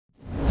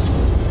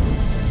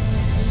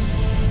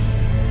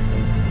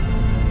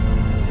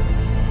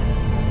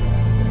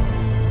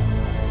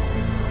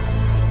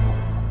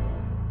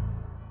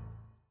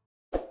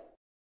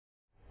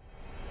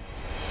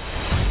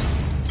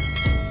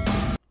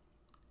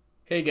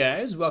Hey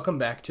guys, welcome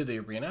back to the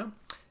arena,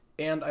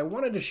 and I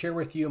wanted to share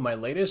with you my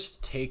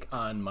latest take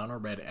on mono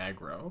red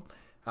aggro.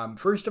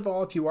 First of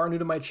all, if you are new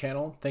to my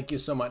channel, thank you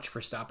so much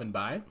for stopping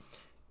by,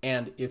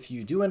 and if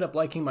you do end up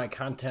liking my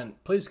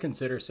content, please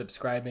consider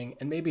subscribing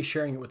and maybe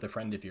sharing it with a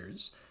friend of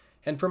yours.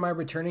 And for my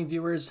returning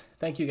viewers,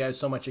 thank you guys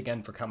so much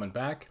again for coming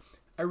back.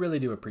 I really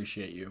do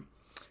appreciate you.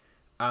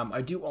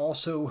 I do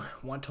also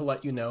want to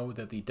let you know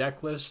that the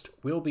deck list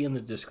will be in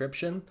the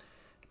description,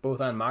 both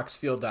on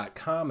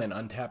moxfield.com and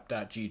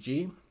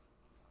untap.gg.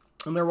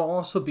 And there will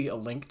also be a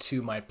link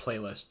to my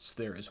playlists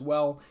there as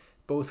well,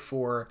 both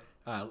for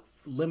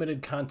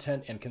limited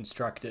content and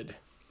constructed.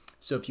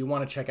 So if you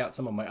want to check out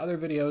some of my other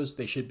videos,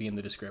 they should be in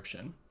the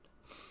description.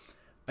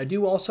 I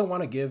do also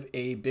want to give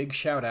a big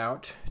shout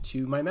out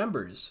to my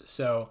members.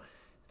 So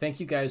thank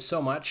you guys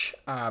so much.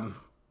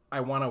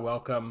 I want to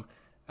welcome,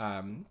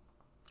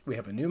 we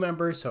have a new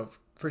member. So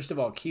first of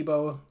all,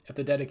 Kibo at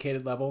the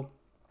dedicated level,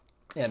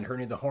 and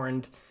Hernie the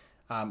Horned.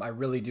 I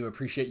really do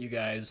appreciate you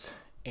guys.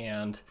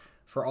 And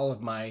for all of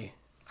my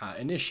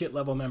initiate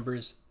level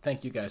members,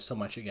 thank you guys so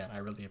much again. I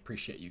really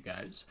appreciate you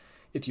guys.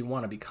 If you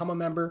want to become a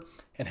member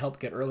and help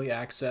get early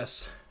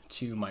access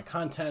to my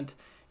content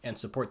and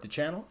support the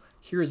channel,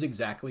 here is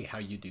exactly how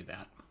you do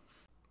that.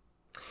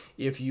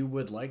 If you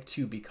would like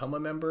to become a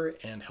member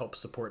and help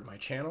support my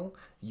channel,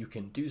 you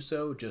can do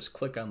so. Just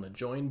click on the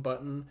join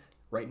button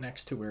right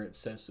next to where it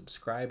says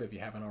subscribe if you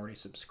haven't already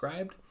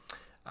subscribed.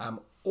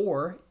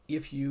 Or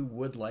if you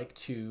would like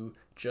to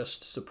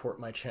just support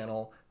my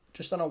channel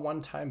just on a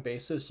one-time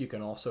basis, you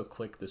can also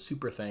click the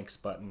super thanks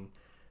button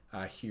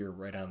here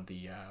right on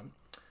the,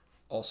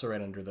 also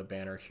right under the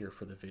banner here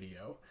for the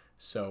video.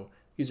 So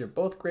these are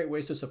both great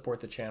ways to support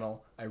the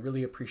channel. I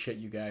really appreciate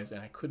you guys,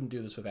 and I couldn't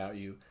do this without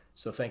you.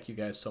 So thank you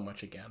guys so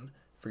much again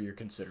for your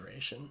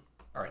consideration.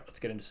 All right, let's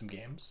get into some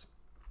games.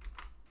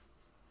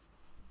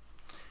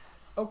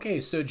 Okay,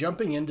 so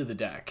jumping into the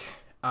deck.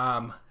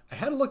 I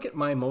had a look at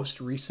my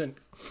most recent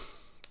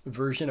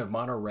version of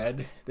Mono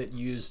Red that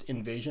used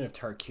Invasion of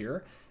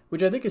Tarkir,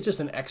 which I think is just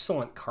an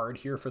excellent card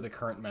here for the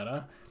current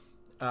meta.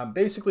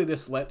 Basically,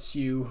 this lets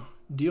you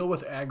deal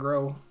with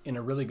aggro in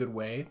a really good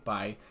way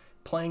by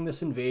playing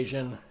this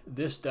invasion.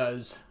 This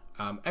does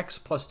X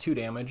plus 2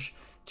 damage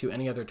to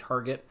any other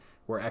target,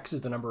 where X is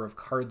the number of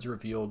cards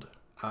revealed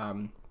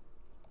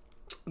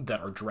that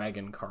are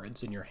dragon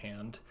cards in your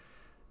hand.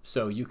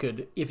 So you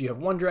could, if you have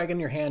 1 dragon in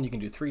your hand, you can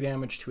do 3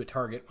 damage to a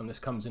target when this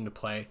comes into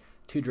play.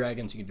 2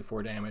 dragons, you can do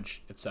 4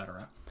 damage,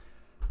 etc.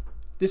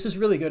 This is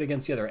really good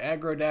against the other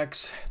aggro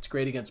decks. It's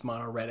great against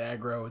mono red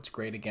aggro. It's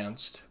great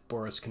against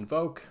Boros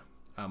Convoke,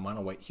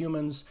 mono white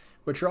humans,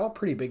 which are all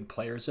pretty big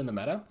players in the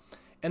meta.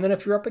 And then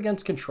if you're up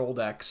against control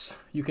decks,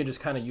 you can just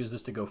kind of use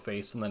this to go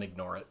face and then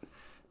ignore it.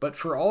 But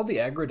for all the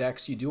aggro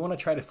decks, you do want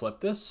to try to flip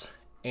this,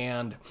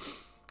 and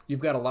you've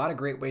got a lot of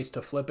great ways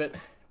to flip it.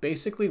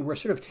 Basically, we're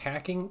sort of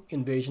tacking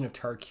Invasion of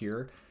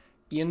Tarkir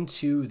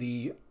into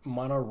the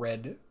mono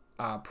red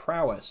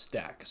prowess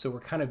deck. So we're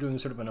kind of doing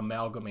sort of an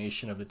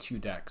amalgamation of the two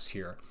decks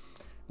here,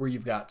 where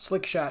you've got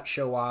Slickshot,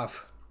 Show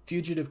Off,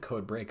 Fugitive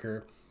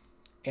Codebreaker,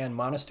 and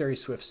Monastery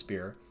Swift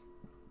Spear,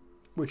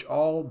 which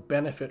all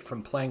benefit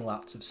from playing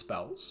lots of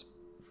spells.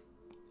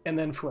 And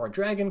then for our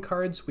dragon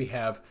cards, we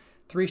have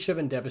 3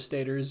 Shivan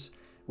Devastators,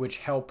 which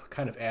help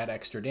kind of add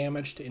extra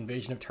damage to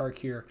Invasion of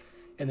Tarkir.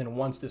 And then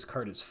once this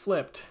card is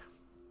flipped,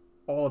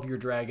 all of your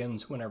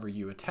dragons, whenever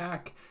you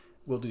attack,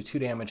 will do 2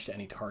 damage to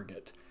any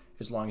target,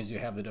 as long as you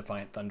have the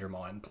Defiant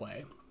Thundermaw in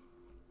play.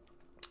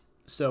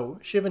 So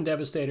Shivan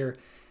Devastator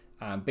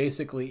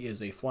basically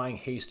is a flying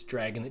haste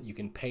dragon that you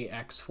can pay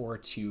X for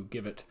to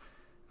give it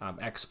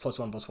X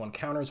 +1/+1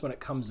 counters when it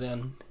comes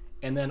in.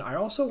 And then I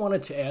also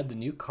wanted to add the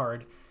new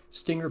card,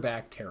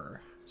 Stingerback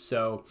Terror.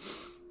 So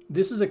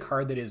this is a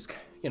card that is,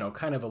 you know,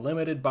 kind of a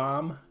limited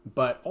bomb,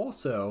 but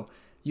also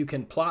you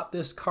can plot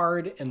this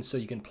card, and so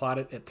you can plot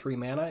it at 3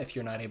 mana if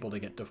you're not able to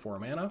get to 4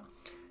 mana.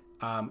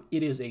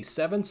 It is a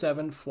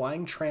 7/7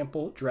 flying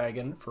trample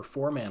dragon for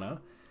 4 mana,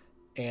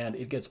 and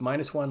it gets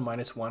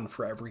 -1/-1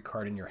 for every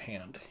card in your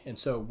hand. And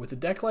so with a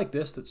deck like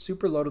this that's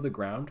super low to the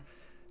ground,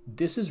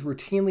 this is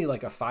routinely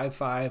like a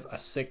 5/5, a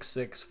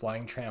 6/6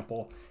 flying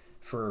trample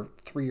for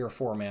 3 or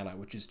 4 mana,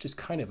 which is just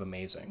kind of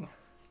amazing.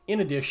 In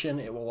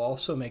addition, it will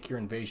also make your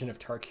Invasion of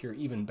Tarkir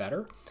even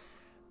better.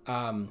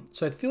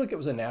 So I feel like it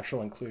was a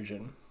natural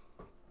inclusion.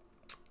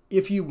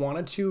 If you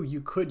wanted to, you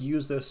could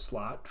use this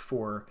slot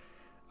for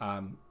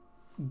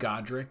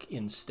Godric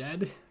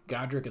instead.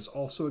 Godric is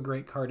also a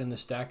great card in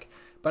this deck,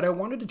 but I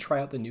wanted to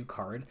try out the new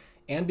card,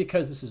 and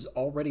because this is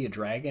already a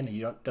dragon and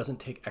it doesn't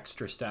take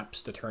extra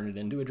steps to turn it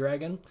into a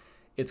dragon,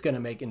 it's going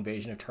to make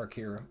Invasion of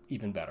Tarkir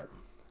even better.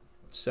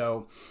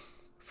 So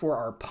for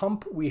our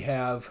pump, we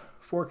have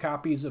 4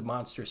 copies of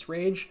Monstrous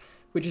Rage,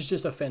 which is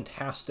just a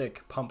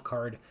fantastic pump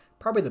card.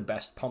 Probably the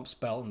best pump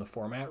spell in the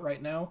format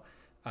right now.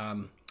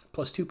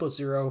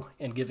 +2/+0,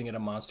 and giving it a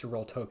monster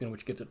roll token,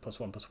 which gives it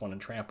 +1/+1 in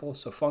trample.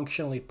 So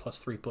functionally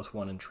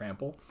 +3/+1 in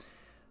trample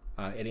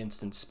at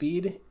instant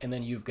speed. And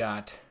then you've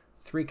got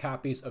 3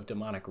 copies of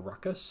Demonic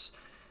Ruckus,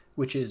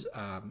 which is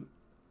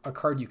a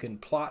card you can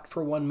plot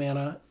for 1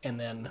 mana, and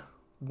then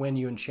when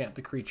you enchant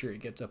the creature, it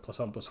gets a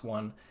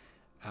 +1/+1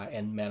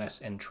 and menace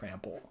and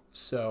trample.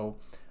 So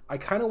I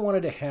kind of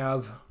wanted to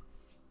have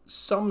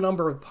some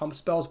number of pump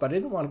spells, but I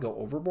didn't want to go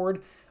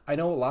overboard. I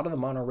know a lot of the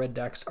mono red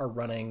decks are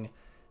running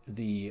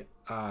the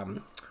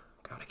God,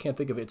 I can't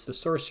think of it. It's the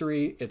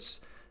sorcery.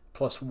 It's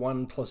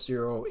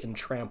 +1/+0 in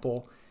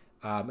trample,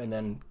 and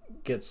then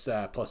gets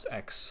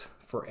 +X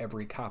for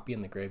every copy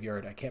in the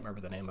graveyard. I can't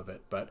remember the name of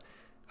it, but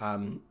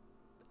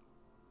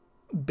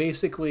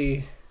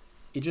basically,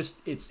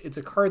 it's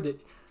a card that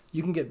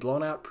you can get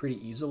blown out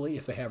pretty easily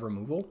if they have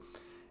removal.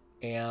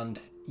 And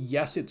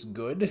yes, it's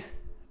good,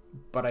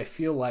 but I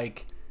feel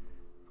like,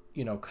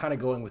 you know, kind of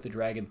going with the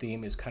dragon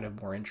theme is kind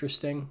of more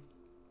interesting.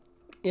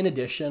 In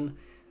addition,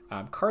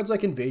 cards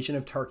like Invasion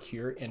of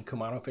Tarkir and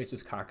Kumano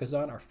Faces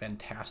Kakazan are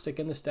fantastic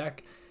in this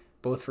deck,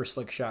 both for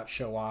Slick Shot,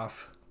 Show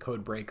Off,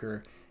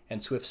 Codebreaker,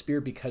 and Swift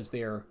Spear, because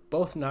they are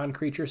both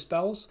non-creature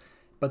spells,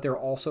 but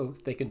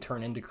they can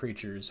turn into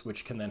creatures,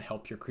 which can then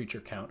help your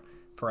creature count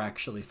for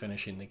actually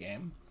finishing the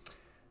game.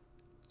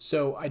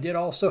 So I did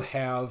also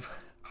have,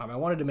 I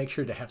wanted to make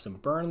sure to have some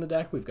burn in the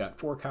deck. We've got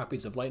 4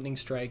 copies of Lightning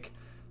Strike,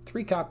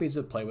 3 copies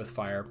of Play with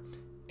Fire,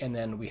 and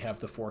then we have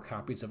the 4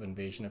 copies of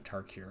Invasion of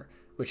Tarkir,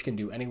 which can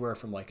do anywhere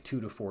from like 2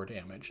 to 4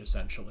 damage,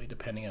 essentially,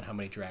 depending on how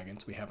many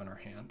dragons we have in our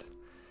hand.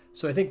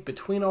 So I think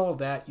between all of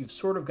that, you've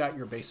sort of got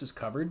your bases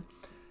covered.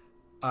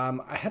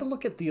 I had a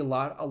look at a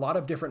lot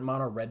of different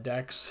mono red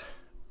decks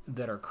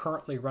that are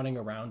currently running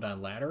around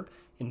on ladder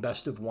in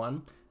best of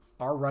 1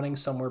 are running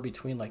somewhere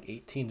between like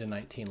 18 to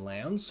 19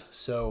 lands.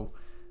 So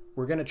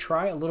we're going to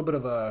try a little bit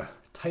of a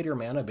tighter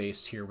mana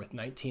base here with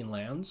 19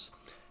 lands,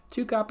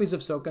 2 copies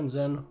of Soken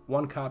Zen,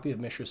 1 copy of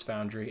Mishra's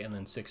Foundry, and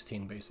then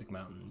 16 basic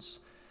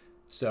mountains.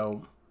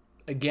 So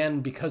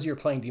again, because you're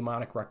playing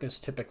Demonic Ruckus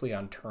typically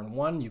on turn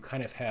 1, you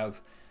kind of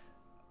have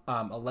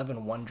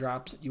 11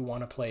 1-drops that you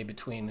want to play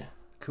between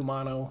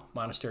Kumano,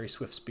 Monastery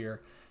Swift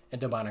Spear, and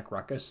Demonic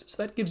Ruckus.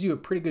 So that gives you a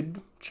pretty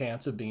good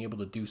chance of being able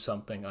to do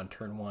something on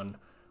turn 1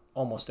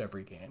 almost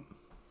every game.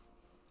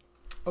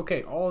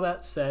 Okay, all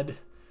that said,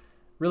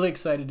 really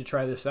excited to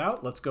try this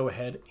out. Let's go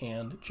ahead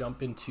and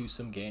jump into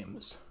some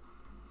games.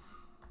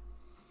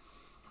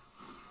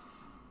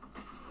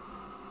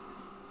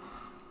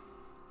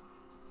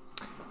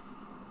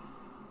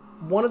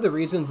 One of the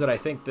reasons that I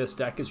think this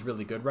deck is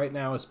really good right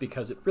now is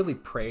because it really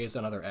preys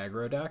on other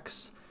aggro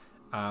decks.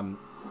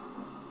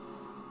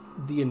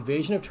 The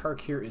Invasion of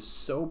Tarkir is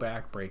so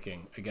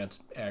backbreaking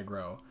against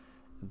aggro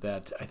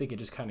that I think it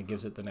just kind of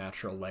gives it the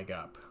natural leg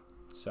up.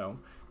 So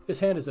this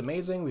hand is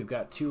amazing. We've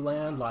got 2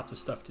 land, lots of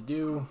stuff to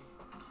do.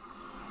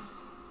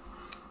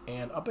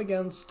 And up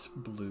against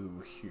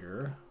blue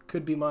here,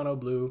 could be mono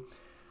blue.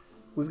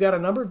 We've got a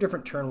number of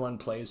different turn 1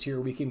 plays here.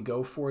 We can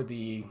go for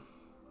the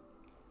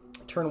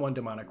turn 1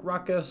 Demonic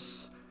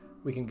Ruckus.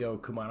 We can go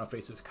Kumano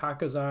Faces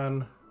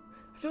Kakazan.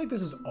 I feel like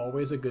this is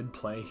always a good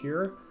play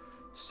here.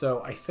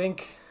 So I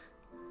think,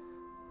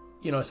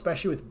 you know,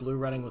 especially with blue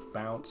running with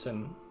bounce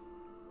and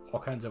all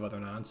kinds of other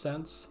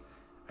nonsense,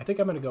 I think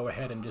I'm going to go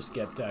ahead and just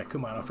get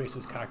Kumano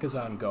Faces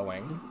Kakazan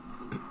going.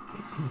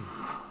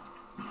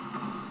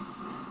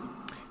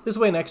 This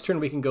way next turn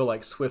we can go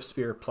like Swift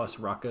Spear plus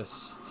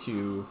Ruckus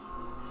to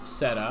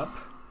set up,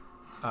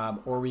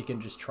 or we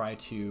can just try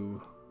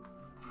to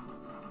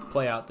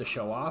play out the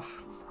Show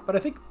Off. But I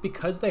think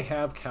because they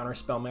have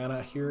counterspell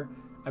mana here,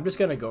 I'm just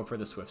going to go for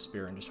the Swift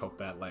Spear and just hope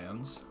that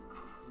lands.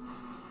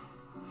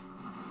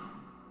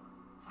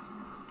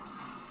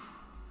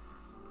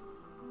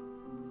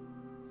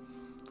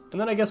 And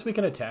then I guess we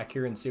can attack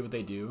here and see what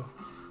they do.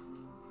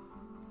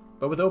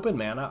 But with open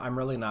mana, I'm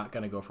really not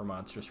going to go for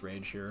Monstrous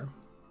Rage here.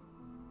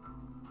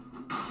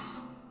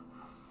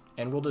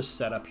 And we'll just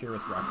set up here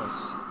with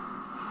Ruckus.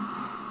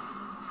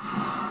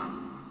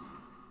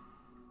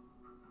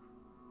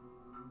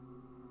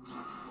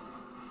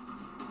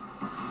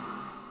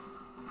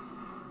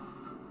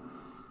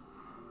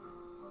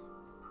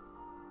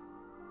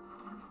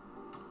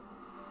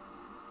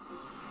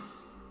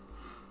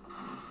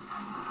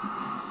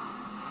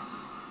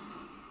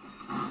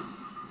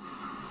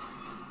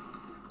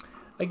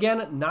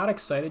 Again, not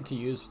excited to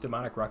use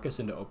Demonic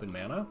Ruckus into open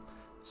mana.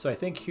 So I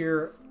think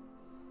here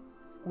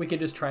we can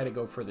just try to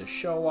go for the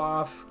Show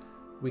Off.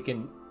 We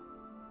can,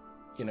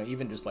 you know,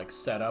 even just like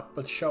set up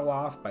with Show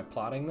Off by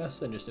plotting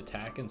this and just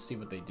attack and see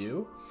what they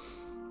do.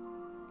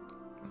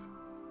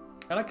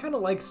 And I kind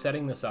of like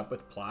setting this up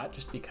with plot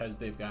just because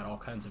they've got all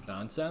kinds of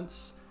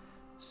nonsense.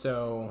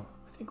 So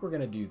I think we're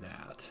going to do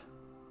that.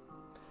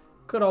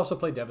 Could also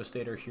play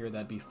Devastator here,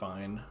 that'd be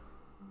fine.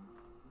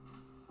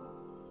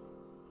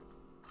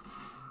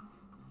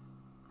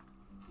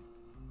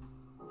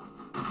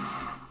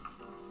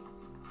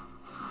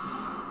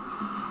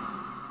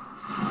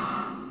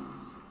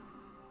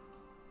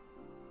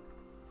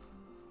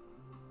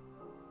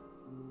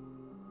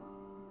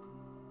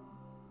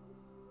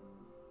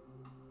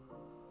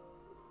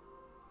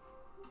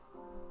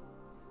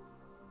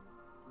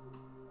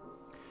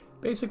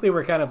 Basically,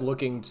 we're kind of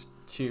looking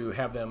to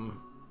have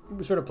them,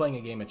 we're sort of playing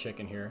a game of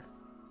chicken here.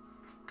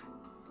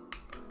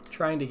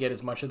 trying to get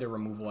as much of their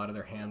removal out of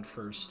their hand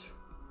first.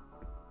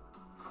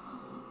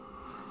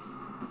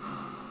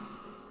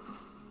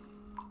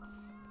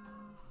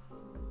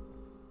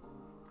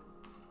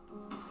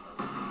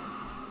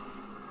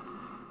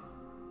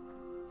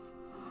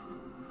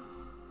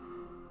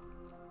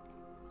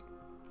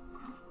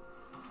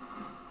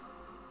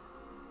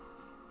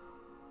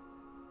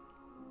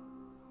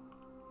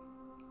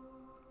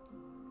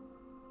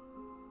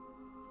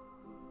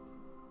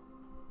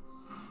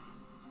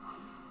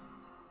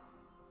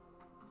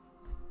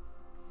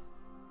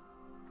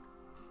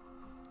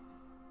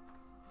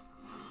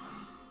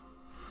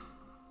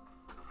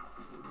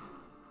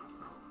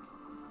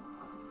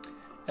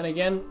 And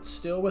again,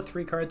 still with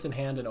 3 cards in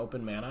hand and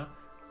open mana,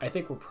 I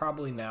think we're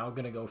probably now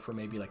going to go for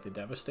maybe like the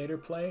Devastator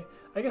play.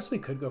 I guess we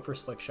could go for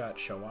Slick Shot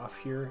Show Off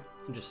here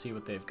and just see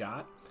what they've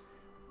got.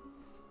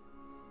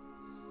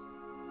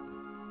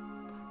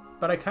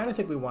 But I kind of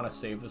think we want to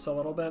save this a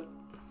little bit.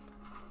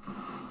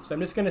 So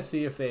I'm just going to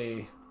see if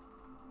they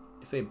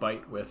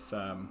bite with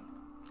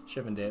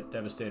Shivan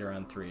Devastator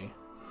on 3.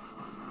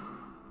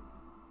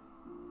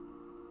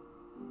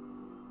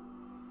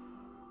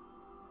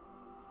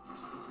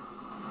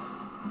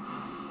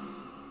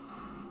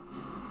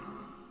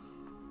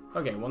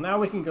 Okay, well now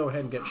we can go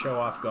ahead and get Show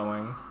Off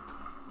going.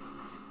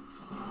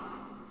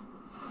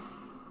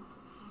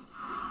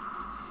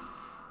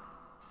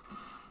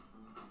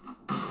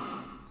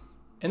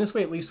 And this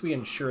way at least we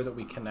ensure that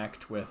we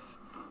connect with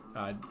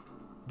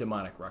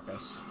Demonic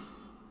Ruckus.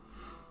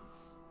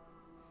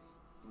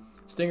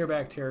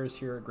 Stingerback Terrors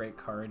here, a great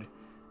card.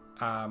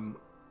 I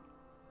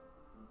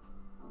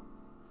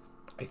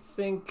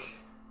think,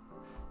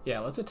 yeah,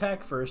 let's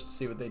attack first,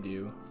 see what they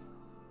do.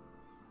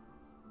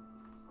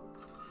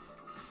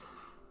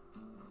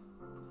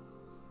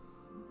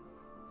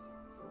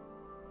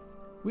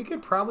 We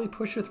could probably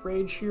push with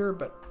Rage here,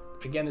 but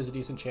again, there's a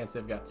decent chance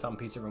they've got some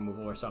piece of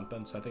removal or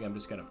something, so I think I'm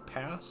just going to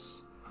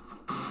pass.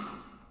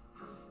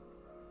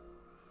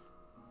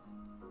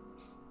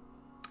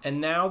 And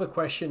now the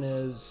question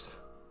is,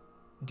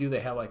 do they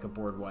have like a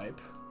board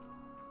wipe?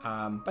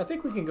 I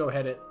think we can go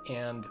ahead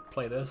and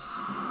play this,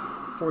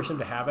 force him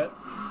to have it.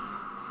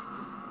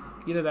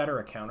 Either that or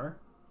a counter.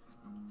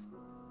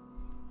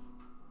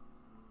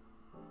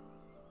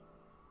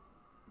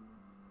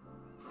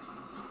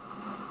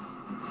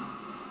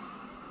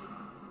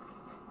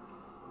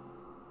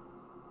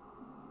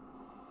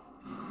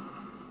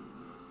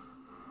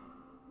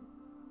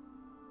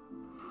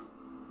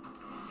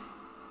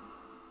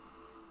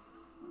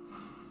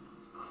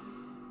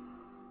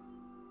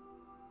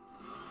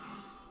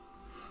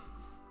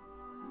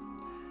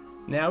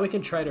 Now we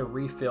can try to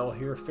refill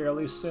here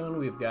fairly soon.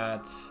 We've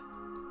got...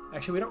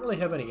 Actually, we don't really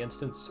have any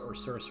instants or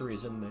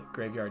sorceries in the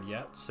graveyard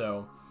yet,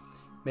 so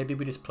maybe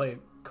we just play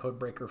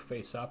Codebreaker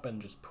face up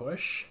and just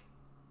push.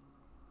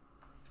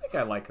 I think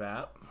I like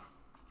that.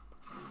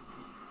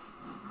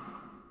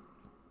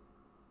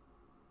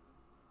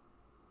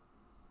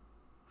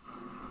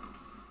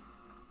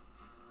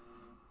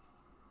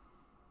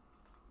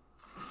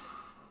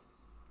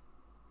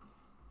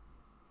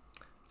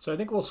 So I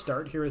think we'll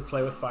start here with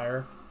Play with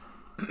Fire.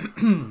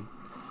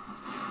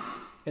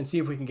 And see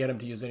if we can get them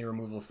to use any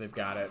removal if they've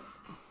got it.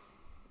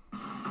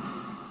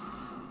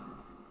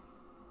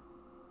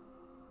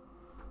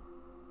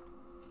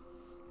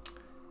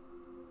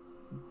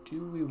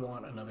 Do we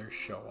want another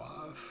Show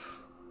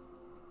Off?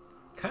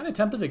 Kind of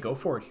tempted to go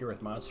for it here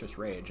with Monstrous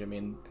Rage. I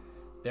mean,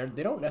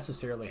 they don't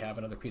necessarily have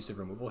another piece of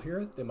removal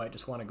here. They might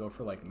just want to go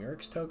for like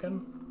Myric's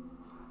Token.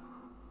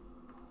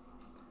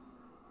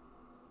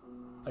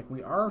 Like,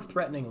 we are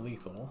threatening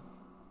lethal.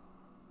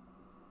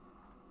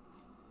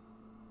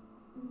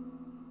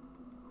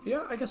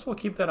 Yeah, I guess we'll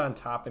keep that on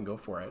top and go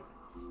for it.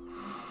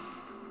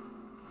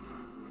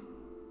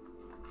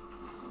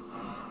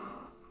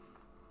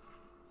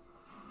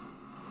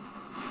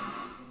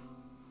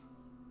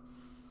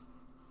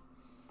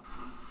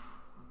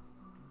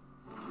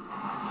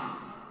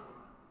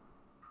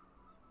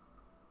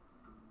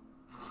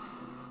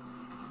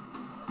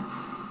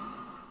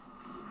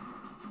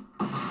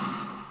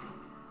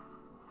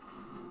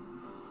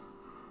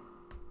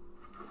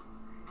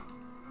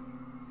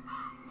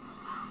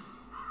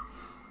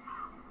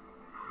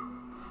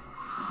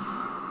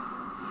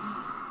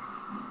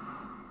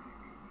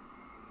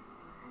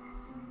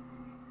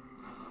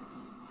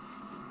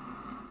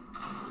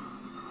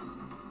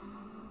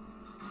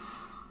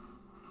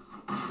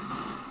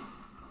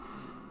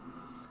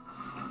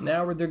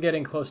 Now they're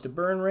getting close to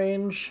burn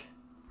range.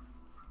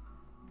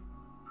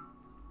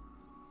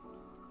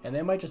 And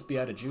they might just be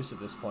out of juice at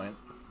this point.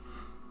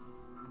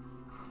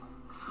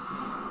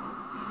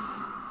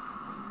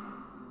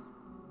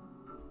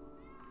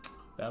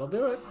 That'll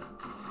do it.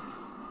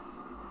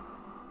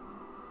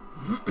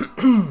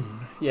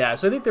 Yeah,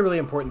 so I think the really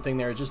important thing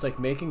there is just like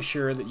making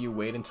sure that you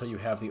wait until you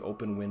have the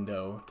open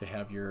window to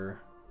have your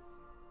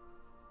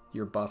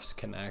buffs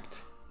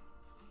connect.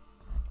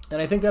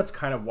 And I think that's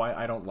kind of why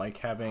I don't like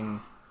having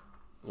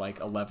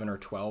like 11 or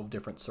 12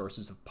 different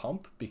sources of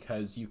pump,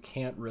 because you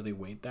can't really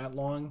wait that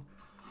long.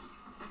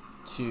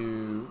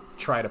 to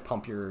try to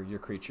pump your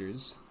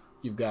creatures.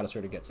 You've got to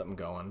sort of get something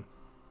going.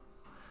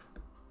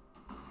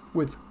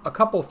 With a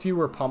couple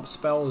fewer pump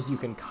spells, you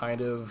can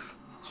kind of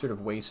sort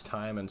of waste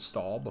time and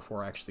stall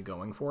before actually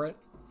going for it.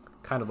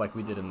 Kind of like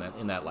we did in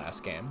that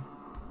last game.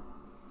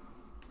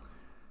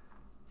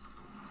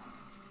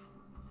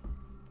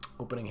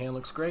 Opening hand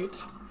looks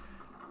great.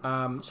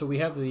 So we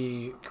have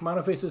the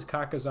Kumano faces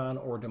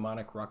Kakazan or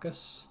Demonic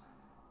Ruckus.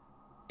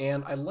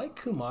 And I like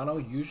Kumano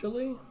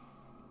usually.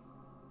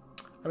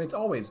 I mean, it's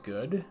always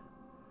good.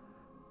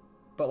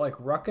 But like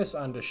Ruckus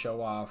on to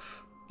show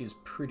off is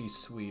pretty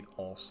sweet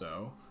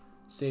also.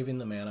 Saving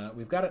the mana.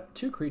 We've got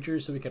 2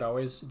 creatures, so we could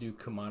always do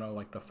Kumano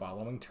like the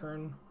following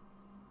turn.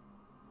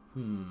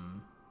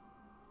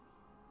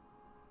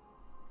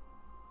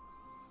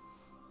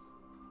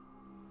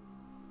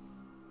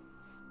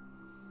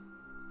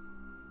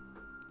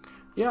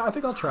 Yeah, I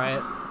think I'll try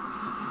it.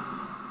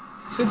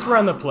 Since we're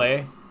on the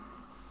play.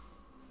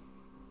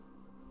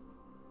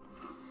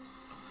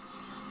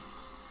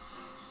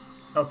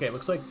 Okay,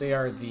 looks like they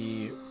are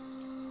the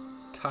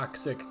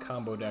toxic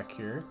combo deck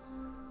here.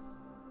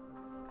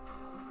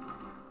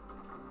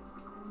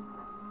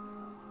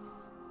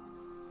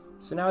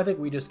 So now I think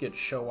we just get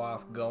show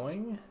off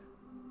going.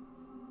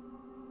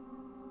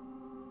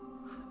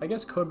 I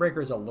guess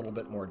Codebreaker is a little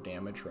bit more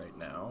damage right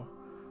now,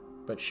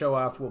 but show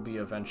off will be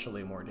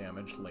eventually more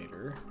damage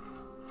later.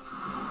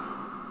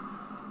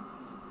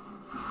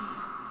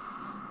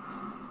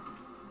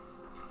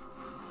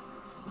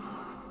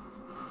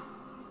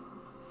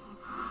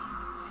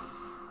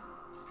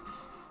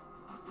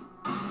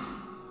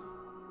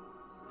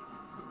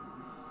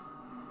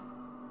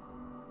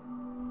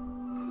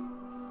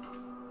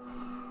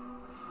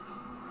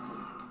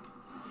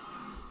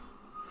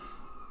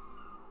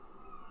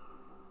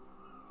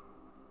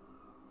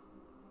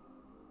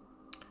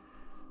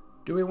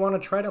 Do we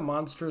want to try to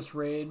Monstrous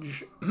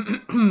Rage?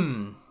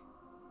 I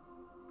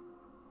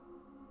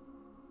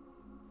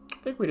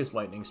think we just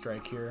Lightning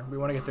Strike here. We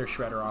want to get their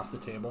Shredder off the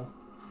table.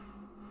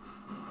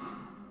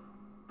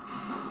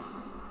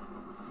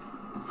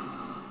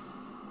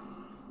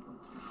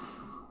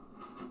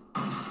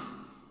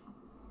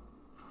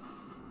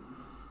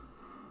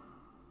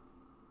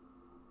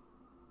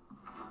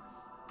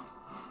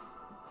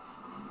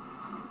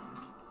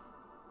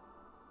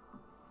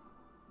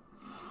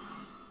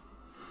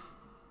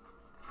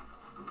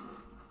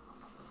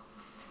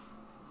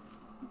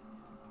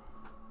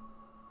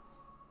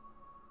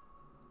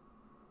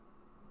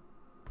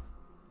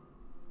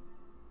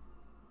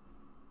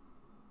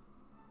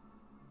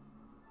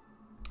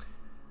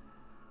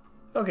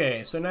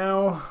 Okay, so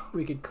now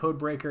we could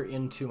Codebreaker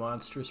into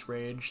Monstrous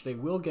Rage. They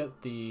will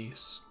get the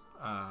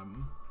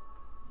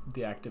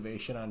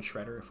activation on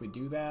Shredder if we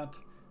do that,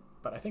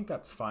 but I think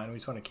that's fine. We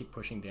just want to keep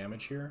pushing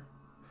damage here.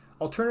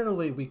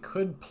 Alternatively, we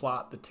could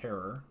plot the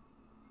Terror.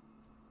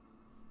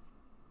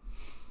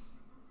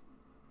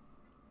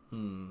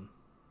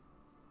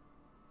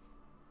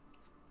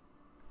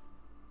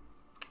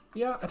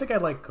 Yeah, I think I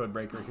like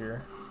Codebreaker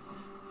here.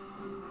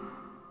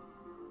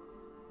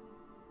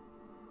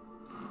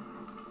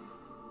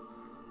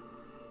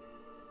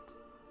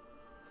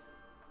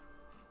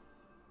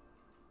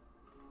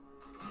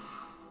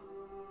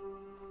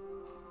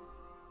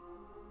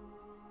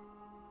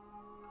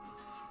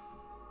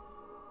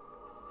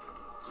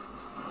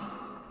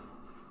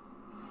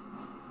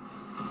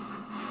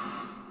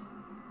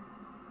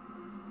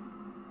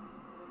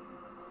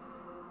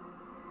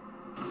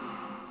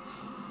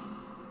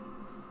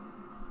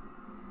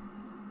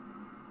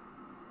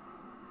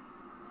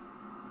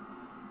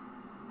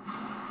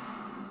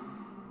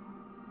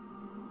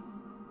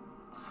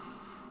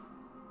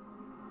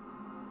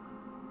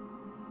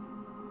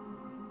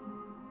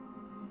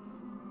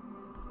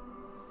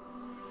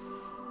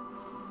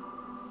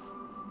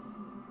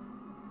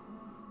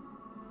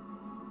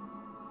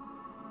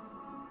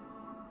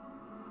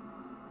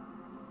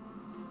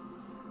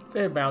 If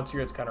they have bounce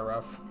here, it's kind of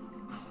rough.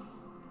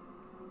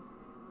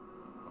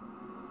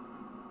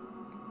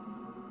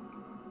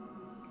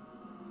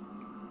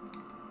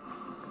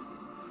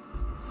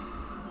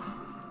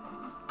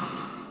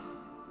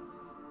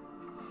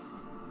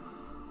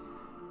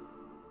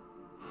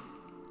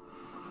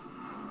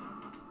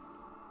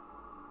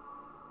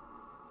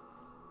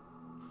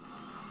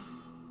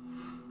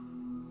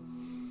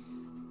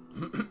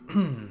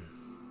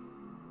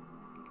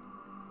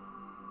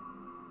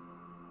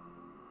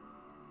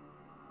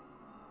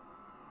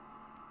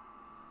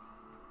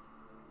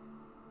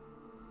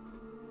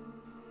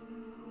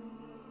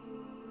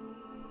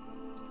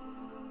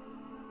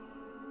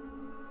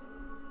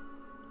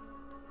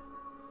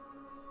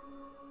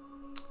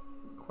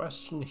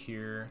 Question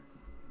here.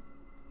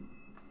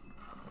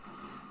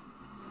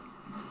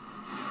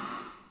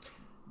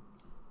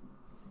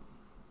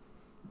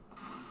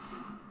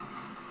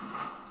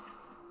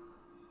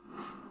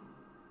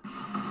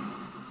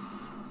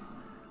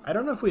 I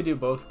don't know if we do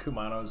both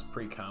Kumanos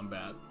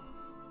pre-combat.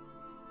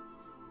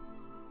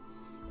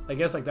 I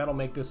guess like that'll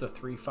make this a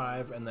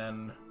 3/5, and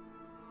then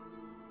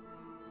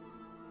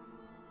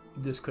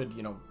this could,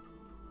 you know,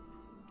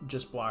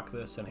 just block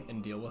this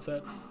and deal with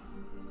it.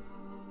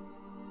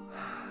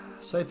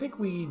 So I think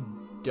we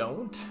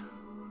don't.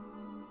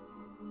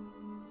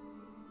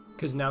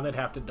 Because now they'd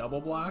have to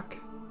double block.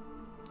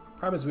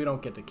 Problem is we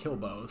don't get to kill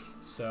both,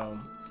 so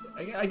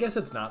I guess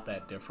it's not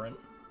that different.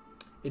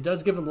 It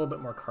does give them a little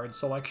bit more card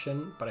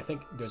selection, but I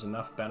think there's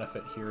enough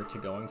benefit here to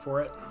going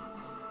for it.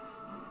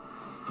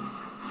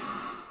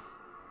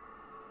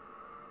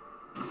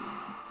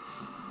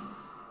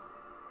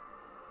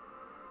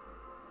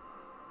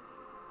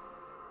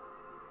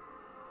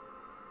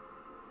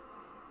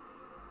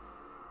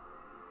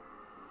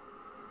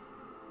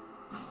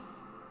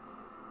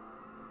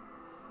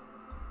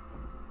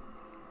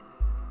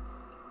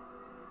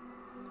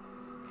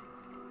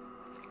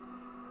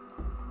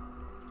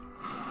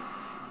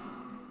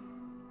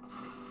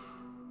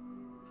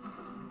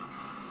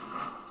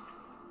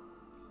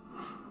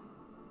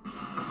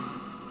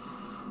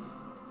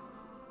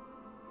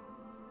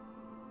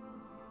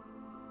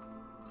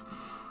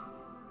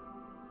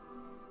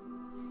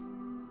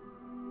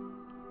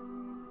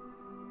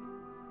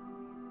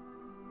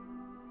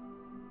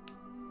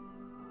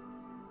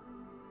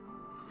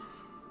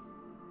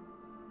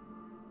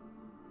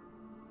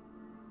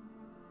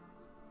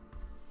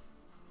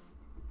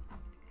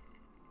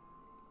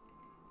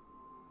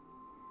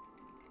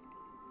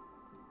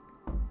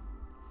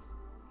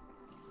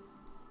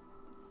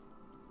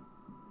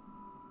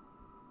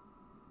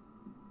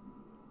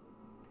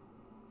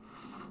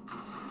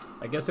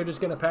 I guess they're just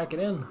gonna pack it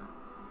in.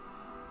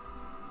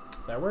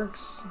 That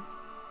works.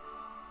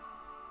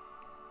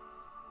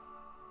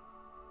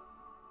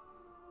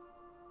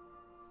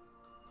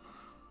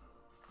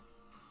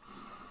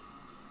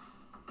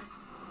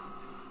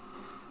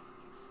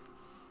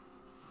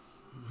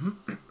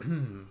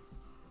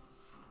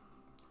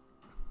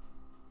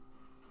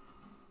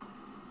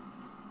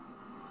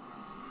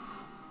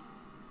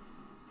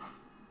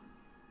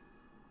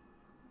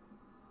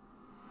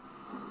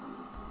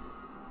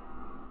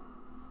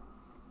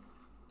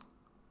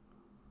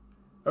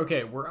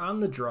 Okay, we're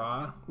on the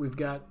draw. We've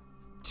got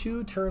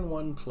 2 turn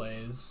 1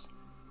 plays.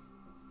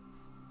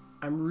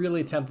 I'm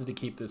really tempted to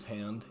keep this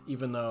hand,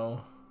 even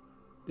though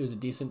there's a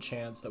decent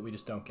chance that we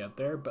just don't get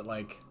there. But,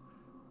 like,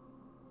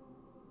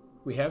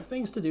 we have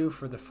things to do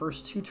for the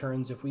first 2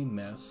 turns if we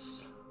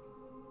miss.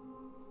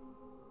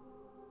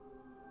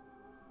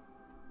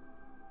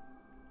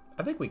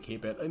 I think we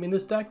keep it. I mean,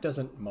 this deck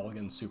doesn't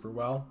mulligan super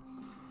well.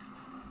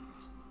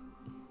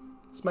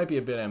 This might be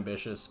a bit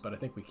ambitious, but I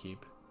think we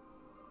keep.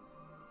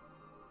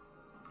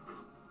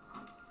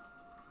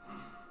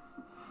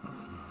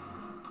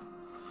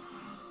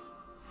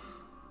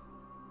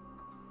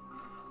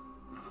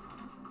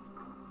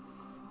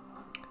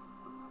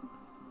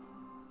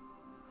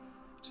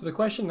 So the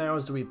question now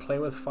is, do we play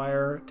with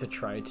fire to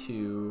try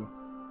to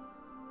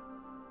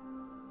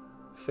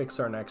fix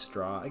our next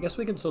draw? I guess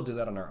we can still do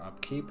that on our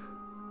upkeep.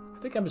 I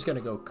think I'm just going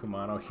to go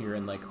Kumano here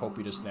and like hope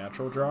we just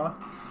natural draw.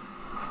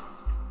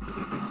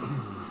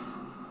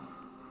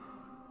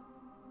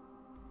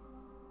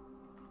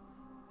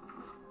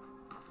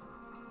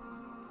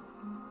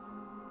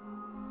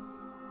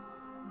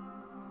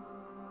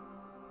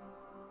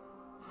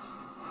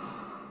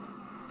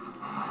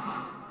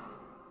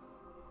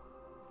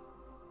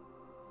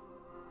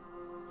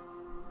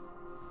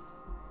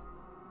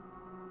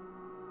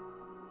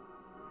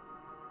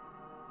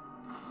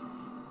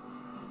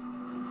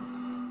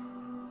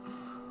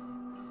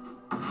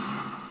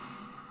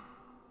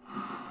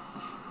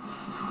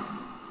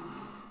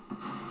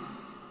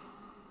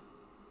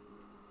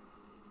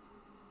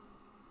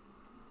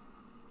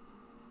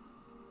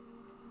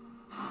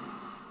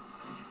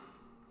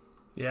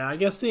 Yeah, I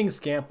guess seeing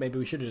Scamp, maybe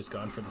we should have just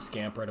gone for the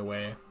Scamp right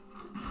away.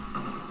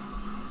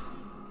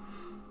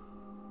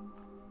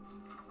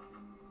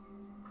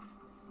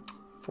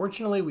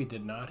 Fortunately, we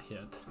did not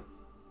hit.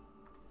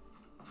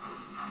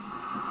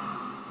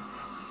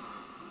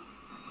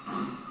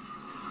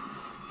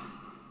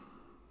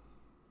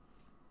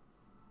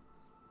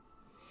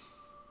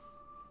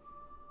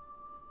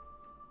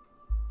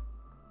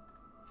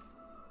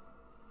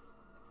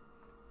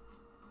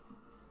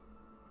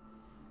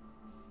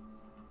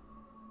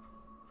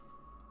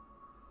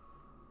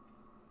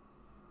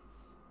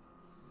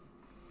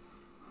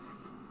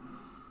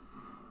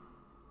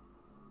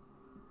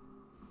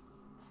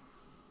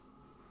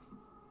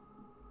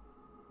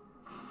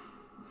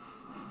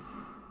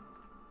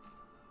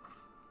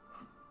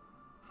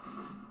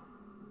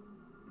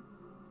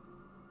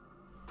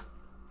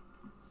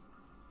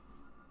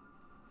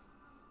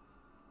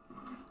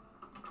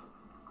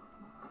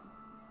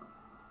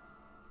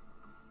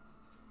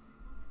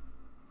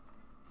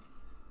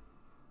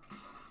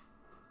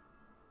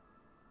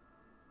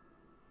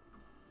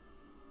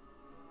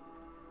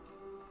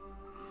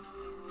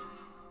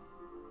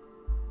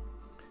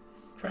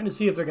 Trying to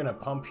see if they're going to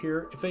pump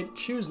here. If they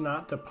choose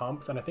not to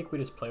pump, then I think we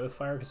just play with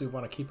fire because we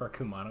want to keep our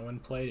Kumano in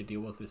play to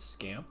deal with this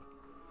Scamp.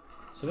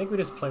 So I think we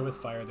just play with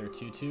fire their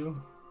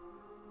 2/2.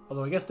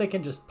 Although I guess they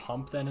can just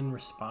pump then in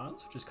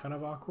response, which is kind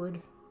of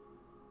awkward.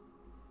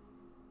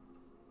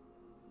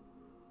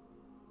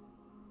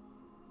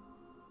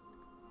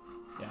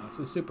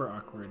 this is super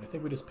awkward. I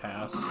think we just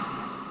pass.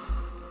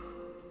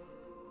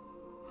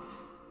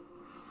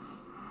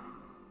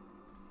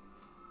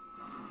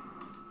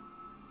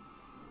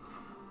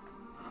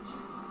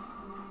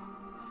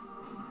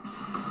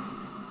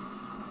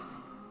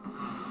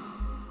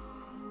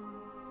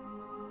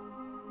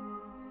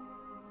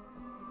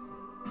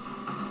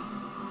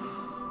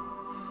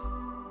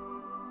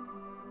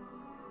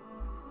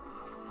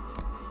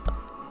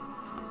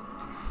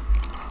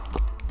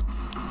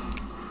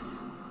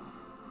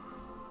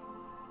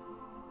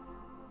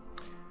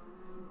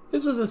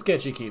 This was a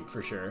sketchy keep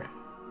for sure.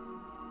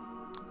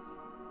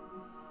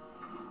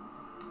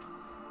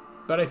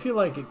 But I feel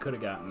like it could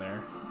have gotten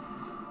there.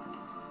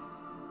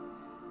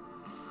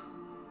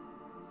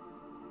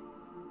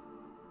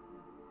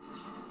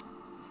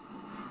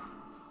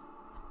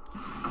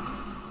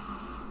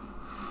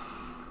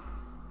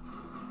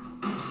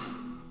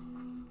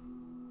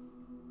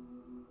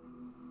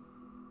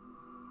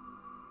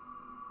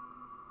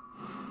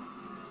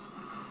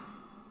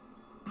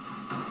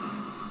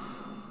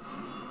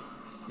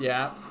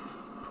 Yeah,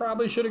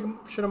 probably should have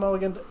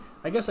mulliganed.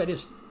 I guess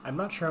I'm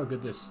not sure how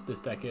good this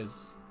deck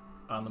is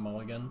on the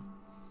mulligan.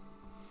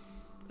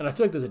 And I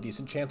feel like there's a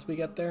decent chance we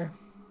get there.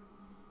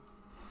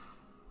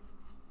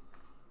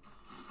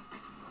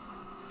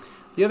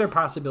 The other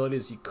possibility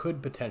is you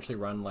could potentially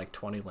run like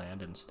 20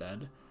 land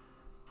instead.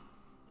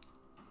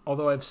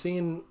 Although I've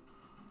seen,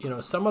 you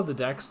know, some of the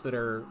decks that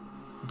are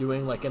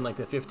doing like in like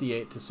the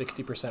 58 to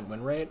 60%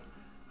 win rate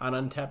on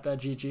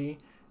untapped.gg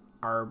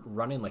are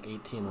running like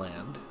 18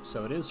 land,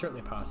 so it is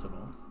certainly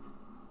possible.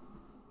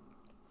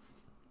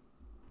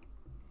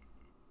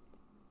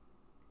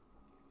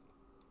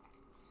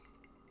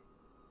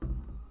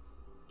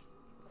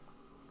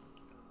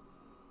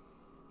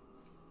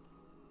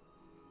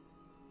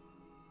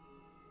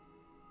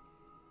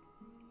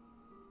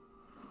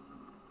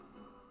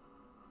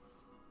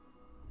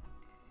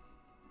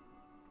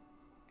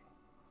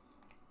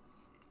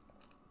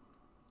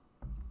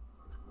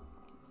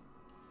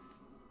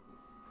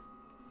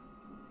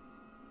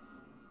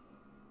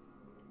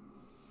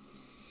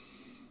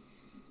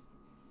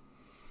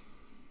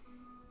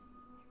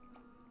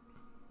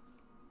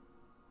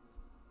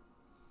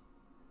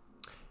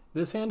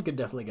 This hand could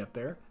definitely get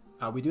there.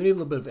 We do need a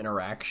little bit of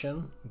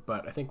interaction,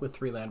 but I think with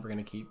 3 land we're going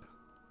to keep.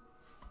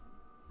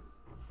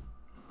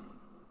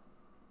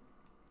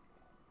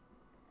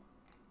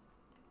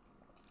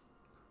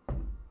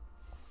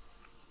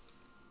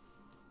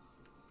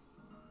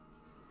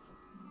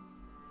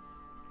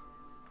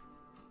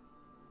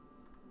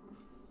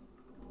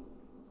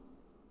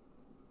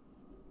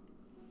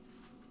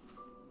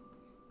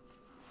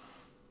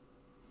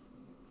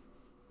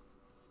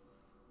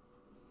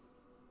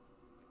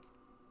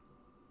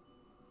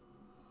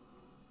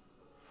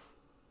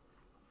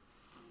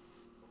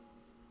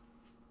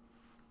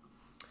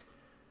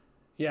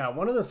 Yeah,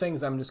 one of the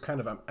things I'm just kind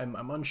of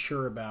I'm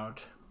unsure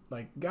about,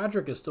 like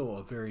Godric is still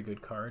a very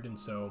good card, and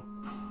so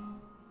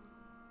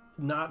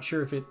not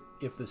sure if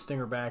the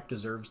Stingerback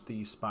deserves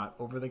the spot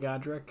over the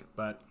Godric,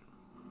 but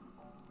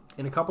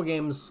in a couple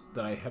games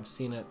that I have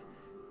seen it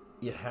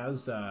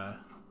has done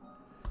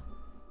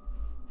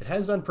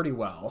pretty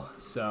well,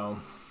 so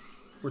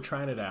we're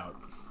trying it out.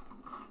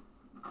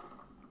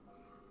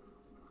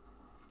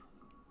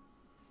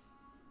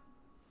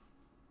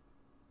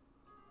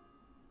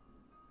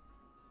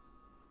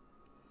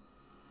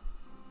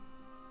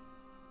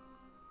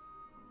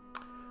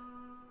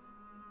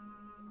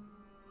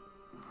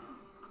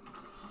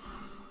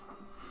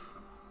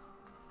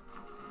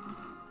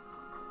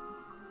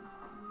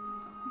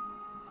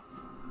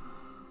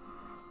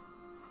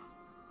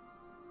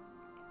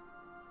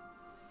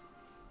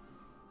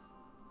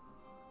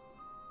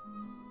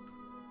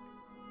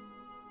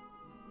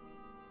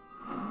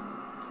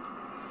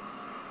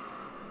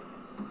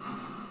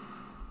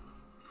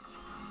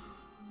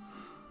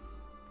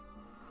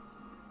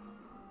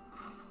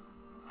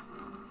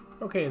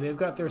 Okay, they've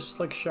got their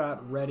Slick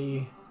Shot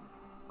ready.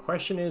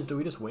 Question is, do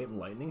we just wait and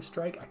Lightning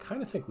Strike? I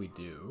kind of think we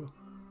do.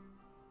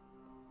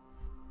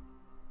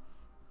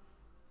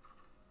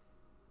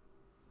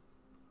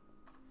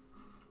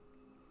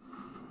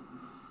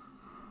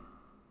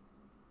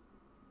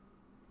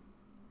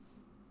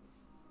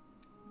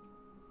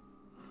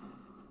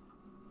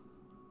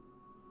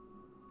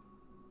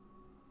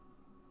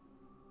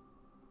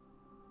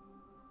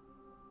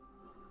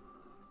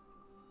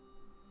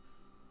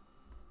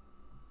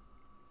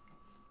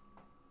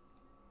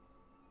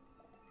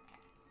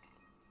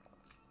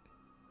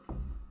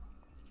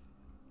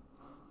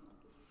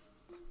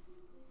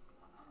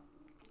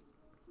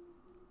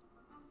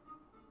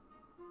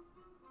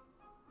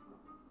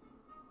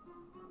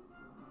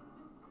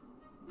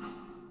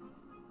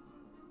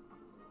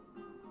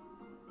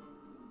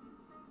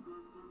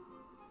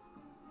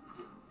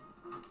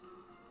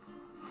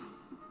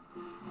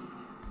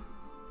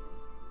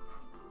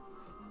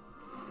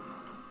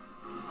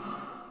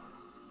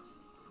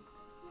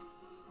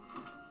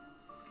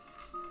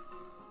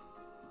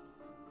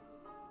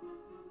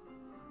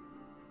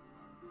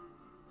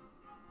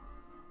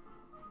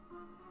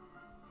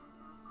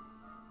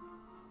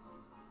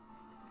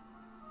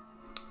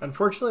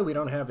 Unfortunately, we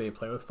don't have a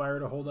Play with Fire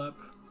to hold up.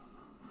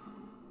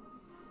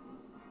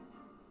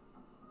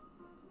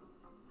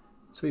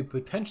 So we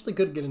potentially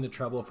could get into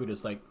trouble if we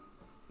just, like,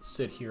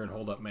 sit here and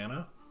hold up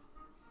mana.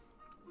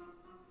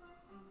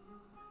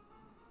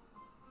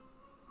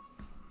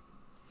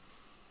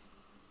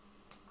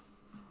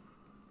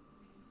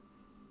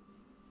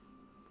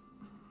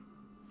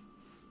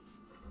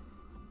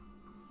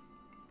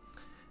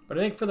 But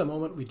I think for the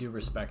moment, we do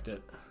respect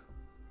it.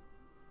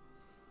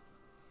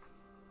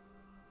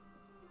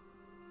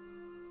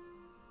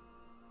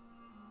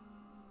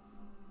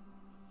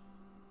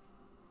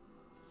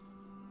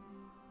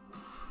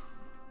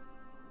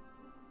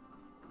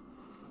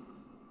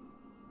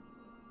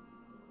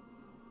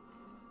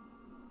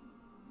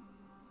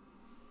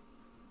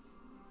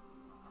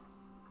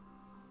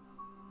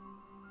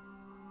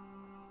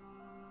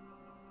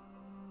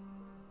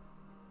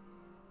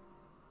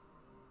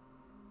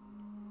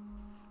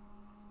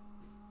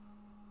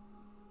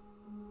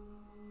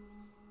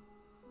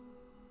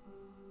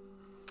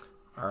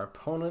 Our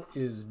opponent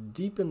is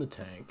deep in the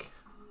tank.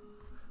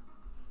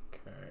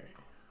 Okay.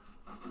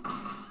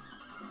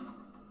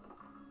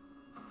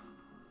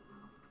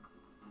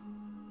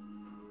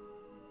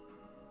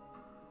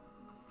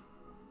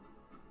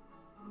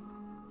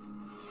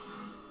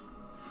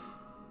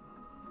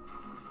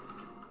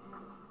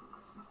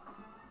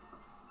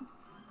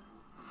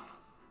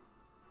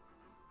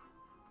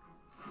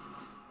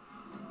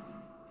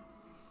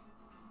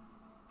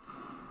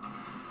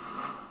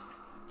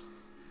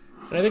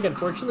 And I think,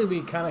 unfortunately, we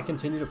kind of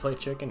continue to play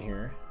chicken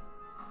here.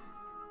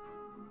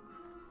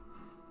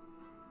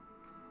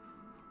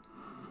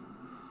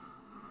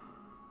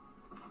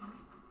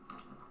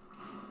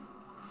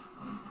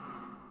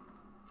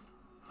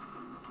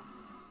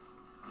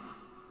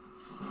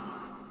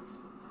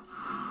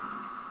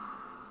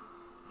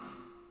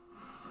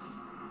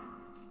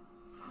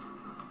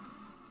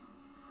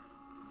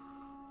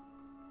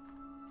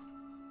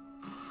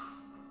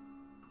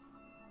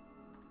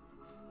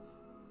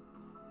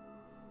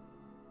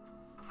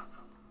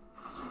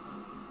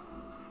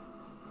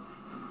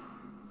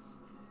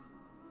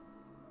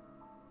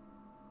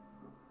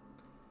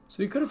 So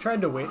we could have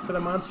tried to wait for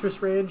the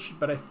Monstrous Rage,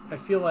 but I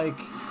feel like...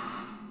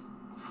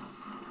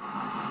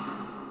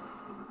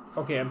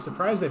 Okay, I'm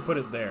surprised they put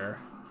it there.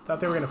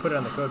 Thought they were going to put it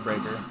on the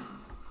Codebreaker.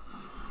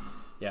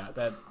 Yeah,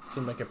 that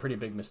seemed like a pretty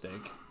big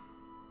mistake.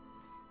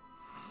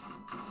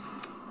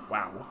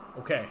 Wow,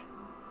 okay.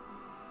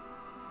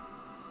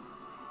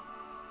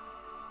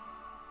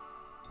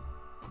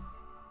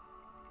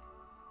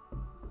 A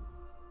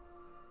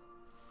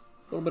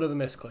little bit of a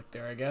misclick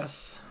there, I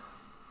guess.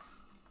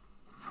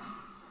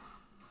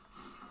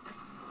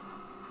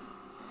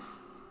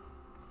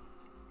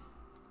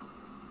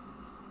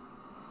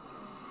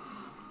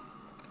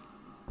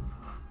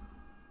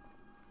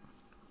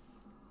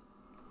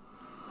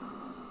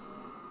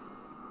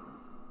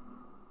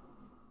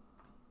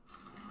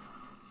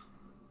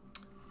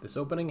 This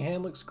opening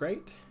hand looks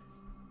great.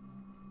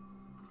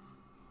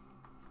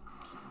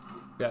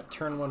 We've got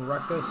turn 1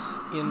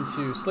 Rakdos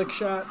into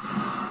Slickshot.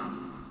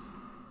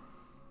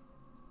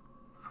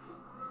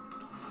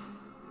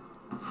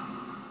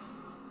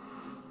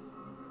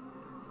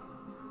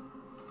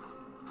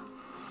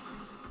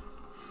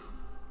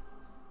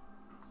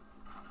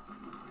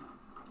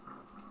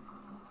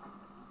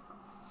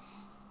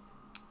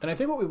 And I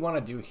think what we want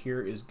to do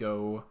here is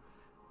go...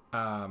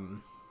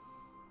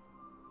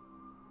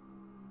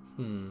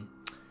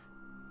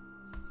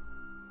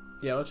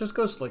 Yeah, let's just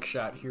go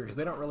Slickshot here, because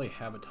they don't really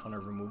have a ton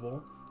of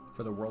removal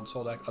for the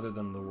Worldsoul deck, other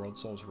than the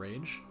Worldsoul's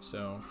Rage.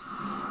 So,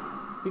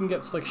 we can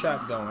get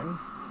Slickshot going.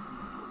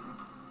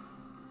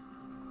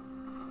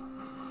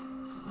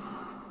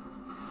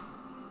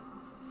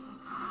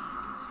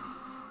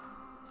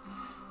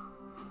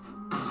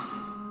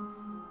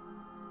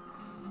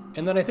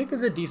 And then I think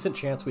there's a decent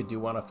chance we do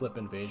want to flip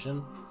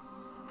Invasion.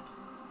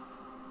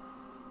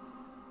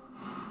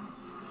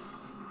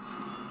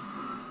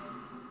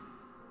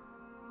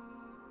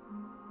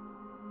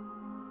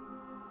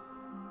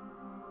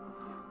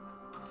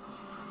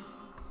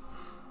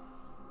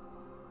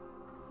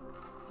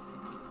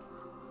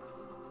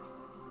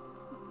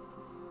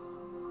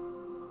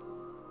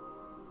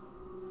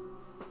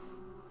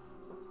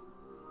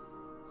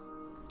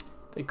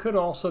 They could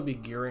also be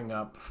gearing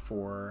up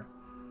for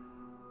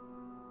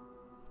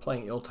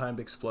playing Ill-Timed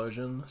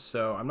Explosion,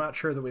 so I'm not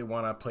sure that we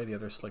want to play the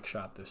other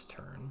Slickshot this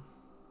turn.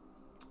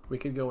 We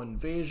could go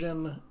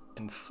Invasion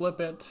and flip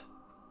it,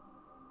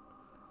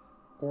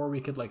 or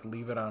we could like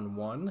leave it on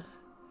 1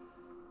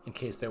 in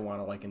case they want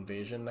to like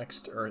Invasion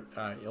next, or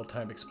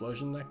Ill-Timed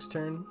Explosion next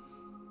turn.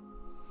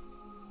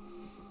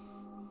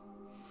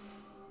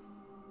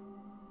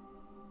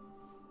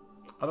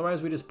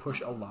 Otherwise, we just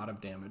push a lot of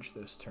damage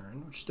this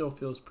turn, which still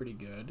feels pretty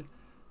good.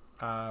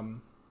 But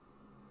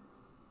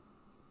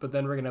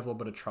then we're going to have a little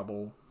bit of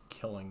trouble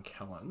killing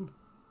Kellen.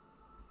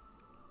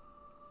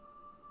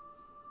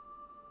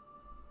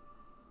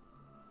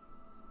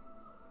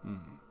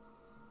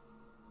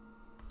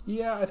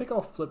 Yeah, I think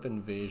I'll flip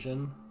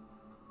Invasion.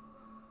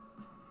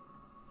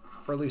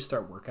 or at least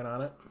start working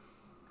on it.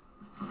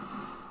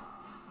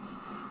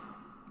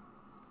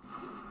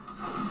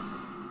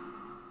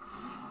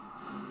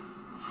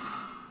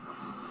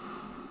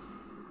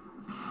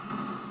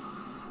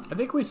 I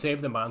think we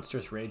save the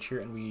Monstrous Rage here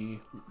and we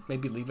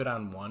maybe leave it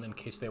on 1 in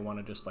case they want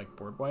to just like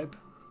board wipe.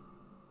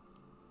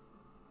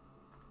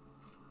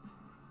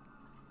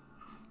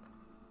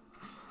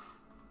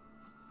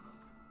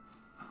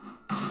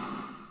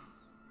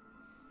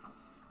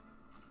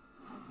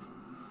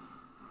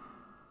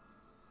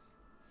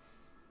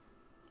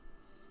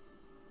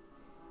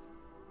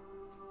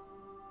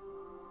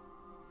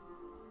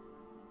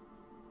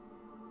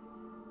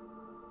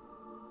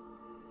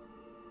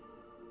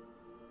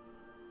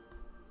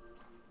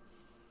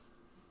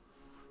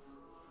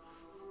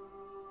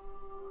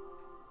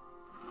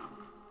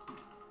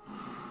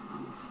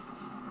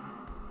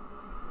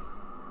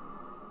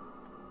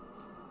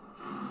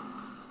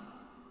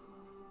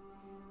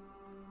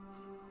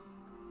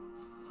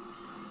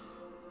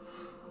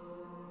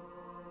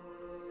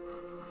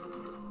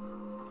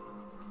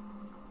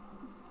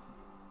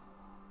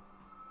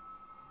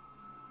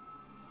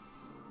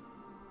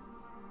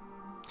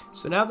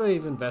 So now that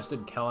they've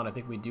invested Kellen, I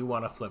think we do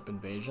want to flip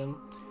Invasion.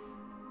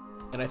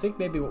 And I think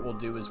maybe what we'll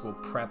do is we'll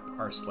prep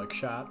our Slick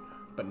Shot,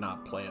 but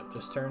not play it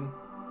this turn.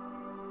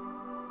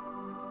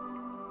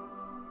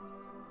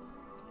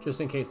 Just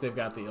in case they've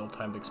got the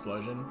ill-timed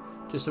Explosion.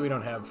 Just so we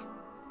don't have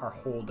our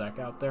whole deck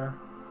out there.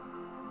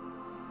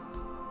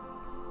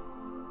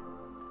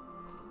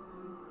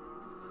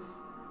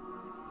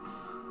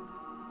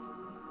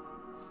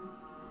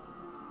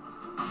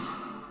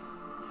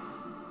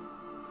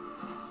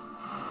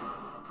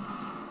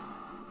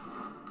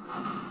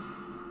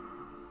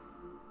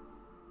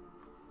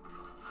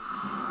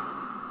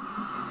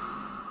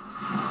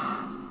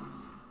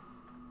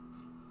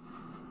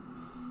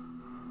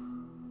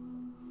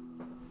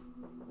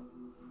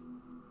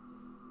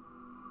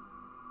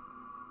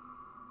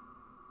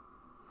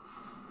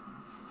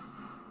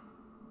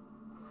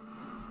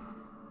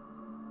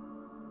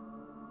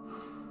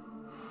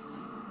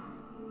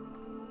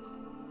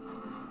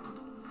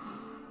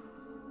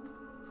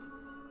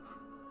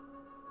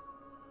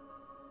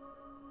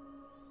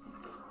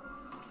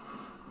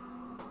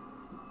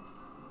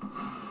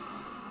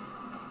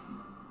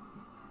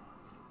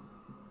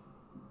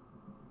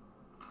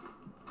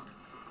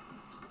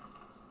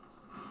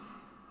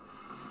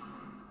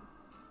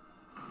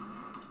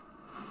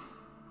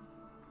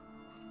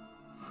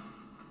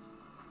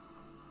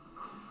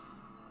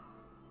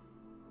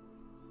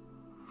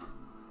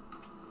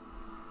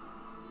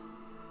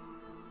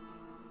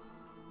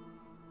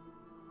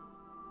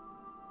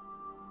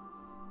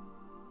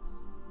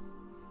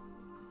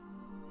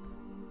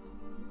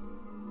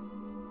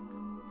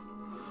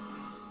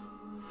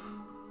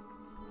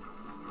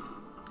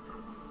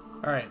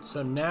 Alright,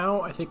 so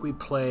now I think we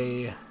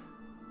play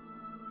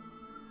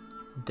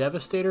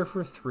Devastator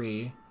for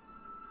 3,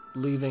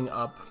 leaving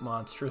up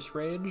Monstrous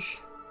Rage.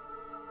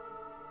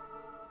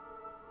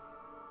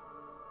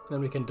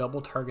 Then we can double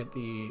target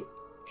the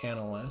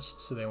Analyst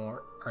so they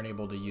aren't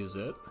able to use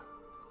it.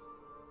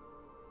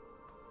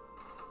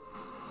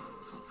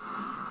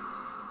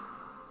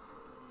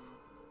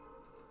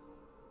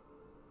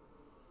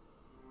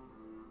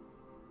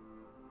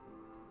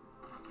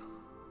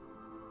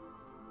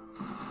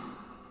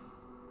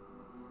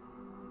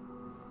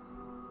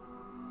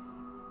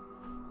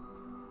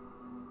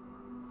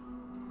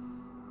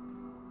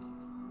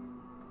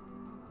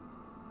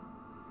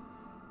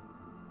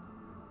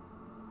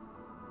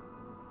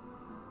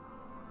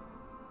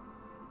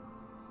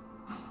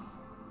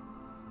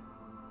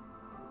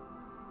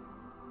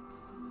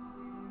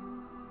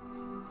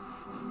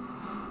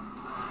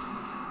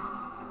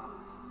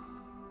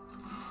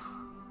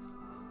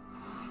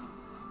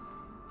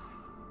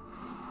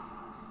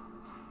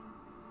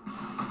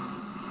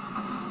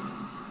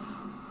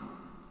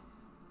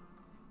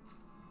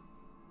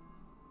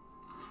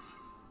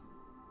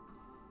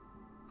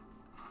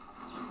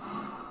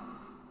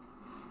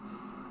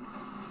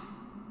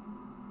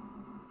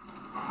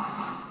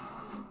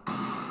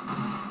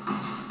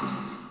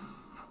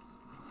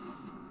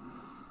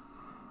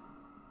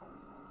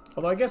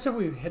 Although I guess if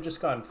we had just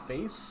gone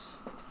face,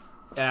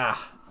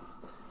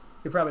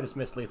 we probably just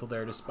missed lethal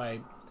there just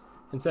by,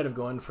 instead of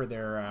going for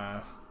their,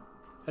 I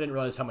didn't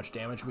realize how much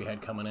damage we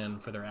had coming in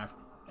for their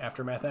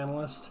Aftermath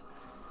Analyst.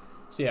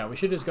 So yeah, we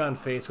should have just gone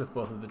face with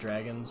both of the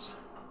dragons,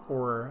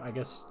 or I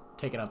guess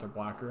taking out their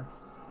blocker.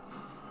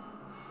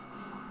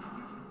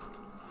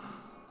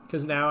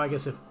 Because now I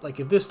guess if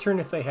this turn,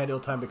 if they had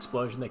ill-timed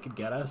Explosion, they could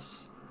get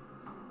us.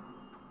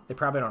 They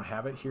probably don't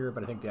have it here,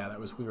 but I think, yeah,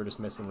 we were just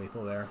missing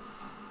lethal there.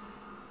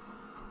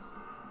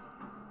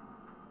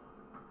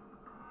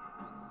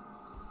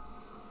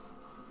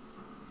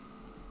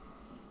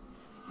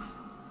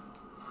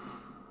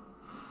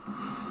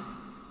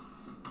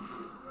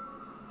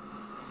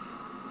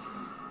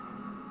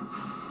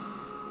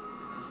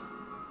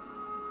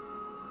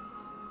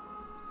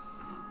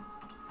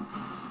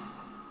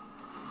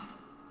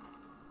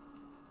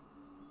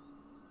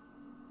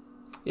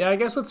 Yeah, I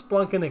guess with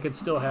Splunkin they could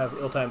still have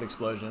Ill-Timed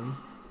Explosion.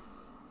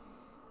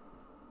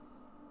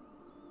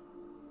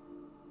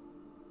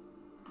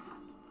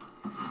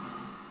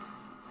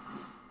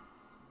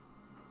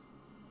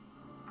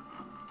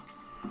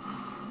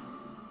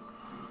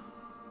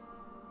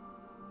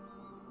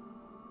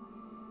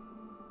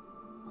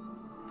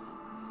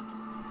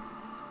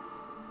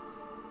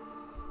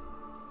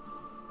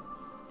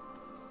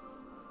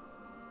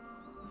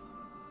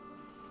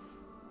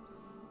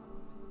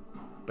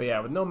 But yeah,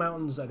 with no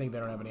mountains, I think they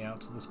don't have any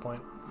outs at this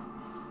point.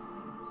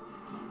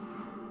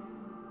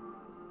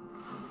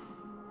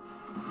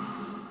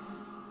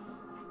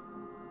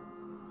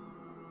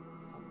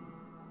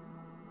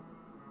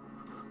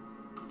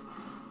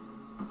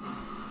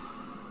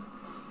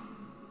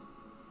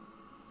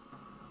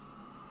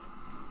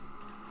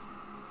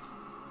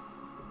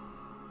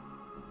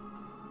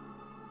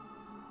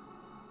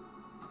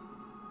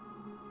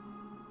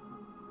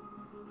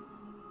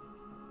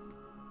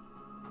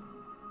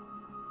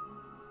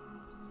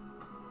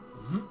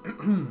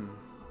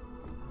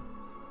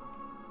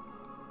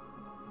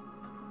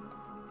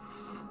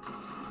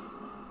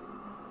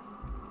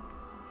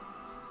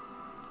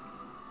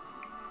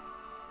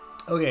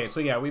 Okay, so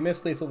yeah, we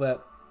missed lethal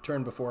that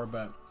turn before,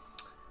 but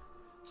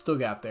still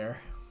got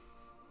there.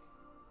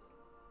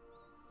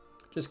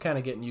 Just kind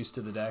of getting used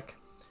to the deck.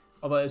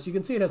 Although, as you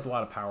can see, it has a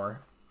lot of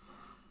power.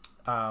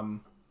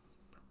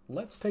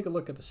 Let's take a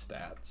look at the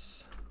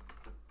stats.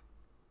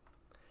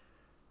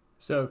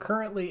 So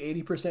currently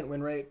 80%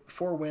 win rate,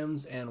 4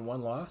 wins and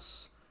 1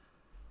 loss.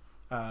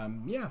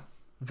 Yeah,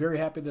 very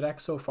happy with the deck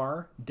so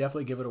far.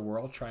 Definitely give it a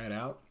whirl, try it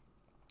out.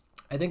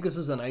 I think this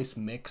is a nice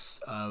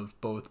mix of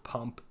both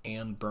pump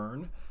and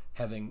burn,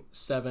 having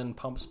 7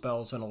 pump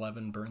spells and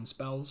 11 burn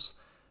spells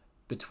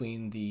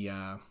between the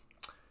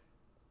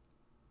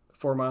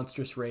 4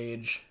 Monstrous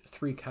Rage,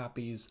 3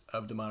 copies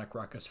of Demonic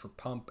Ruckus for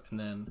pump, and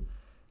then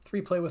 3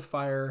 Play with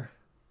Fire,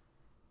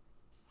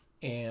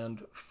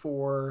 and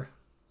 4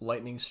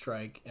 Lightning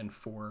Strike, and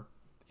 4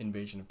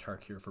 Invasion of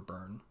Tarkir for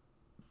burn.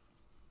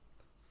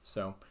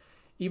 So,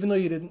 even though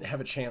you didn't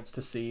have a chance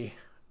to see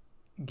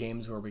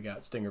games where we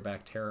got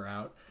Stingerback Terror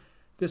out,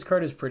 this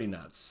card is pretty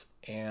nuts,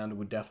 and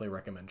would definitely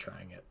recommend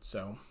trying it.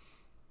 So,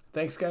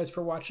 thanks guys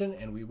for watching,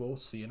 and we will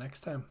see you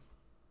next time.